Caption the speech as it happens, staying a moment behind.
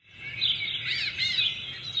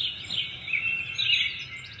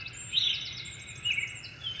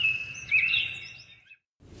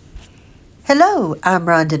Hello, I'm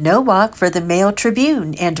Rhonda Nowak for the Mail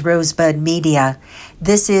Tribune and Rosebud Media.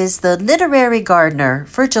 This is the Literary Gardener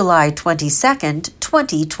for July 22nd,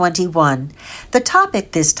 2021. The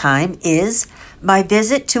topic this time is My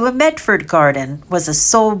Visit to a Medford Garden Was a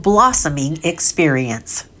Soul-Blossoming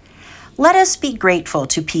Experience. Let us be grateful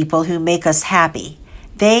to people who make us happy.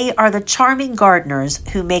 They are the charming gardeners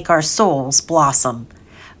who make our souls blossom.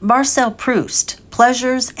 Marcel Proust,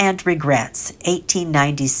 Pleasures and Regrets,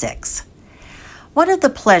 1896. One of the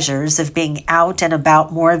pleasures of being out and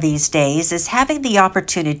about more these days is having the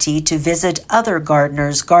opportunity to visit other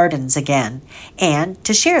gardeners' gardens again and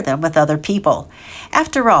to share them with other people.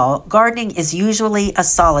 After all, gardening is usually a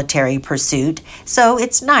solitary pursuit, so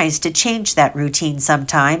it's nice to change that routine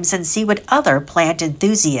sometimes and see what other plant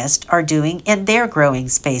enthusiasts are doing in their growing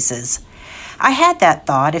spaces. I had that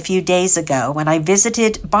thought a few days ago when I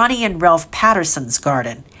visited Bonnie and Ralph Patterson's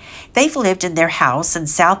garden. They've lived in their house in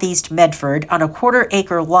southeast Medford on a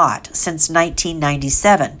quarter-acre lot since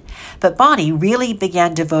 1997, but Bonnie really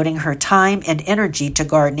began devoting her time and energy to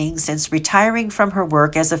gardening since retiring from her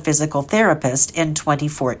work as a physical therapist in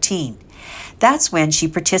 2014. That's when she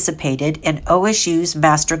participated in OSU's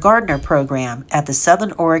Master Gardener program at the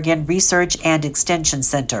Southern Oregon Research and Extension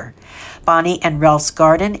Center. Bonnie and Ralph's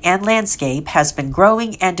garden and landscape has been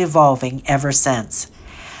growing and evolving ever since.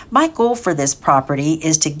 My goal for this property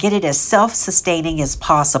is to get it as self-sustaining as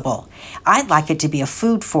possible. I'd like it to be a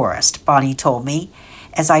food forest, Bonnie told me.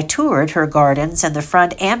 As I toured her gardens in the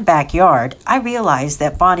front and backyard, I realized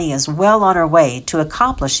that Bonnie is well on her way to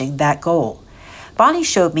accomplishing that goal. Bonnie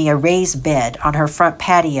showed me a raised bed on her front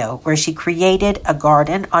patio where she created a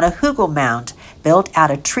garden on a hugel mound built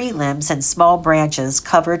out of tree limbs and small branches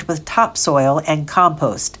covered with topsoil and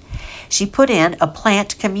compost. She put in a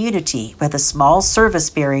plant community with a small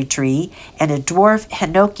serviceberry tree and a dwarf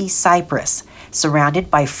hinoki cypress,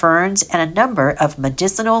 surrounded by ferns and a number of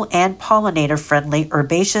medicinal and pollinator-friendly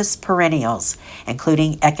herbaceous perennials,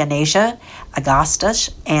 including echinacea, agastache,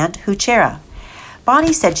 and heuchera.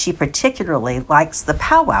 Bonnie said she particularly likes the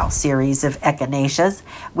powwow series of echinaceas,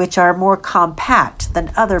 which are more compact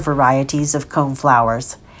than other varieties of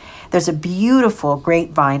coneflowers. There's a beautiful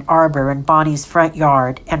grapevine arbor in Bonnie's front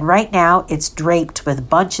yard, and right now it's draped with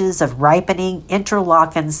bunches of ripening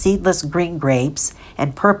interlocking seedless green grapes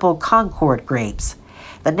and purple Concord grapes.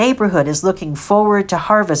 The neighborhood is looking forward to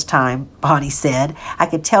harvest time, Bonnie said. I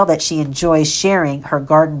could tell that she enjoys sharing her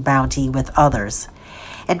garden bounty with others.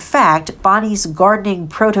 In fact, Bonnie's gardening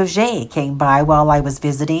protege came by while I was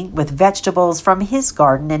visiting with vegetables from his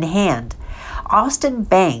garden in hand. Austin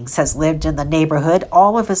Banks has lived in the neighborhood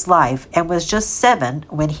all of his life and was just 7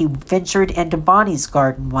 when he ventured into Bonnie's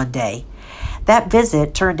garden one day. That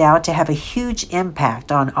visit turned out to have a huge impact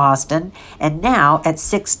on Austin, and now at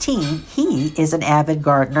 16, he is an avid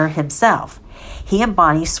gardener himself. He and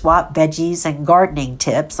Bonnie swap veggies and gardening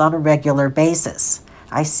tips on a regular basis.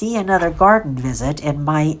 I see another garden visit in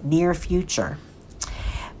my near future.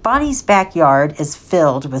 Bonnie's backyard is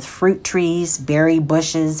filled with fruit trees, berry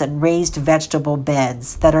bushes, and raised vegetable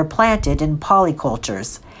beds that are planted in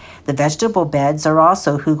polycultures. The vegetable beds are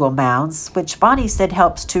also hugel mounds, which Bonnie said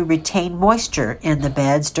helps to retain moisture in the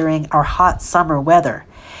beds during our hot summer weather.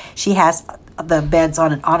 She has the beds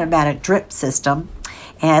on an automatic drip system,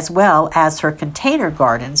 as well as her container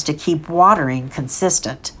gardens to keep watering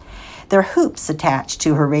consistent. There are hoops attached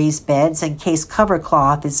to her raised beds in case cover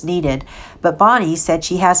cloth is needed, but Bonnie said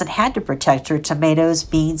she hasn't had to protect her tomatoes,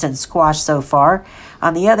 beans, and squash so far.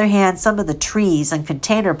 On the other hand, some of the trees and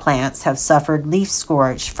container plants have suffered leaf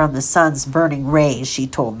scorch from the sun's burning rays, she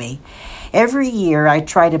told me. Every year I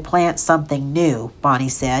try to plant something new, Bonnie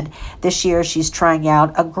said. This year she's trying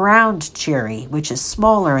out a ground cherry, which is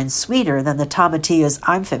smaller and sweeter than the tomatillos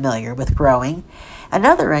I'm familiar with growing.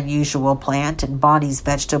 Another unusual plant in Bonnie's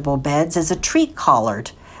vegetable beds is a tree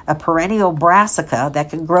collard, a perennial brassica that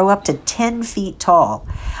can grow up to 10 feet tall.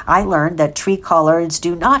 I learned that tree collards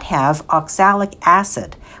do not have oxalic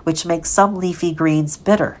acid, which makes some leafy greens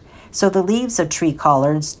bitter. So the leaves of tree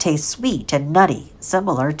collards taste sweet and nutty,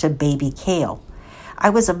 similar to baby kale. I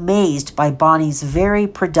was amazed by Bonnie's very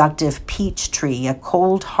productive peach tree, a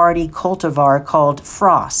cold, hardy cultivar called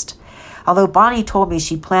Frost. Although Bonnie told me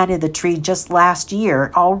she planted the tree just last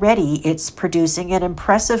year, already it's producing an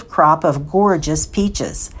impressive crop of gorgeous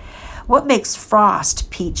peaches. What makes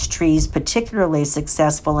frost peach trees particularly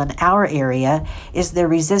successful in our area is their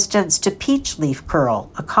resistance to peach leaf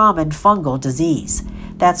curl, a common fungal disease.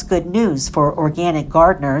 That's good news for organic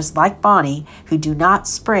gardeners like Bonnie who do not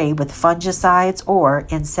spray with fungicides or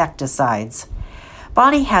insecticides.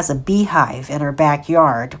 Bonnie has a beehive in her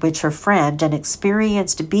backyard, which her friend, an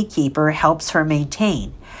experienced beekeeper, helps her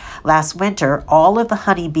maintain. Last winter, all of the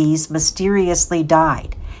honeybees mysteriously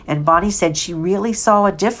died, and Bonnie said she really saw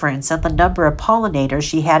a difference in the number of pollinators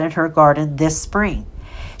she had in her garden this spring.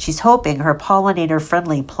 She's hoping her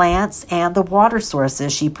pollinator-friendly plants and the water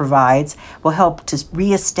sources she provides will help to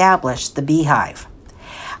reestablish the beehive.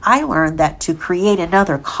 I learned that to create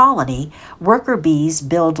another colony, worker bees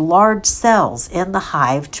build large cells in the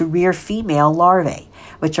hive to rear female larvae,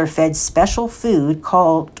 which are fed special food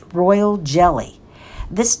called royal jelly.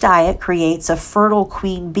 This diet creates a fertile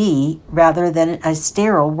queen bee rather than a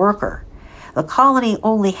sterile worker. The colony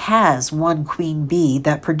only has one queen bee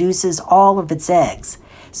that produces all of its eggs,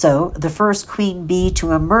 so the first queen bee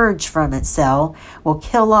to emerge from its cell will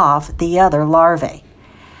kill off the other larvae.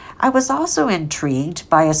 I was also intrigued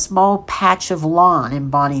by a small patch of lawn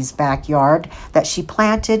in Bonnie's backyard that she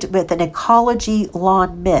planted with an ecology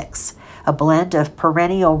lawn mix, a blend of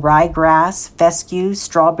perennial ryegrass, fescue,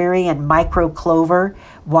 strawberry and micro clover,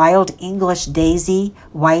 wild English daisy,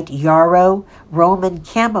 white yarrow, Roman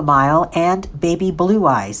chamomile, and baby blue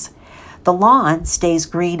eyes. The lawn stays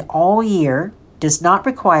green all year, does not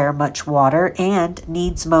require much water, and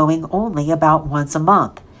needs mowing only about once a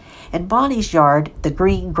month. In Bonnie's yard, the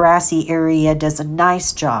green grassy area does a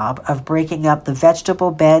nice job of breaking up the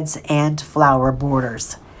vegetable beds and flower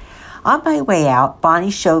borders. On my way out, Bonnie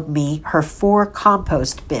showed me her 4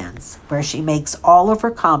 compost bins, where she makes all of her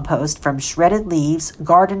compost from shredded leaves,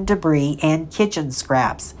 garden debris, and kitchen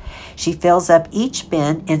scraps. She fills up each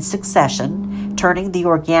bin in succession, turning the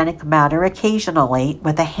organic matter occasionally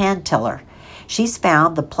with a hand tiller. She's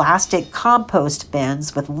found the plastic compost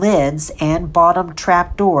bins with lids and bottom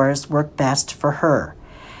trap doors work best for her.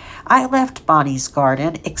 I left Bonnie's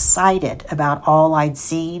garden excited about all I'd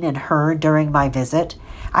seen and heard during my visit.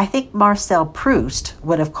 I think Marcel Proust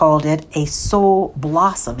would have called it a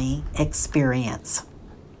soul-blossoming experience.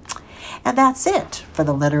 And that's it for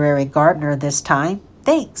the Literary Gardener this time.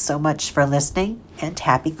 Thanks so much for listening, and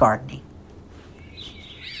happy gardening.